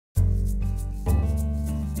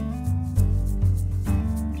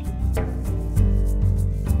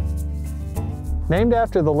Named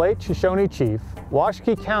after the late Shoshone chief,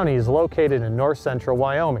 Washakie County is located in north-central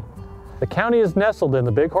Wyoming. The county is nestled in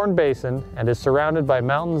the Bighorn Basin and is surrounded by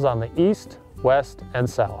mountains on the east, west, and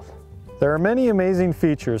south. There are many amazing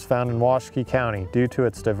features found in Washakie County due to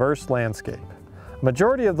its diverse landscape. A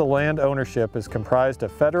majority of the land ownership is comprised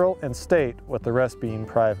of federal and state, with the rest being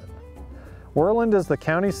private. Worland is the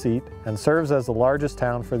county seat and serves as the largest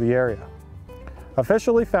town for the area.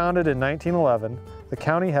 Officially founded in 1911, the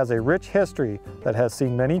county has a rich history that has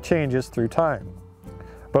seen many changes through time.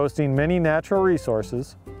 Boasting many natural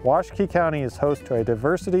resources, Washakie County is host to a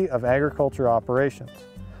diversity of agriculture operations.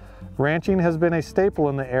 Ranching has been a staple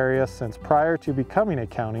in the area since prior to becoming a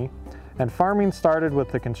county, and farming started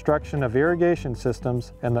with the construction of irrigation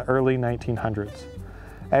systems in the early 1900s.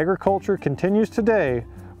 Agriculture continues today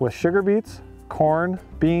with sugar beets, corn,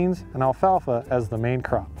 beans, and alfalfa as the main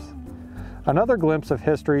crops. Another glimpse of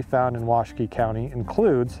history found in Washakie County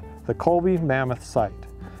includes the Colby Mammoth Site.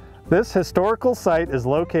 This historical site is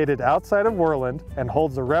located outside of Worland and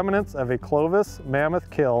holds the remnants of a Clovis mammoth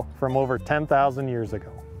kill from over 10,000 years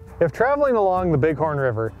ago. If traveling along the Bighorn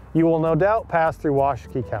River, you will no doubt pass through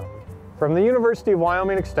Washakie County. From the University of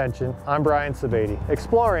Wyoming Extension, I'm Brian Sabady,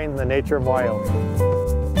 exploring the nature of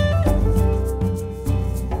Wyoming.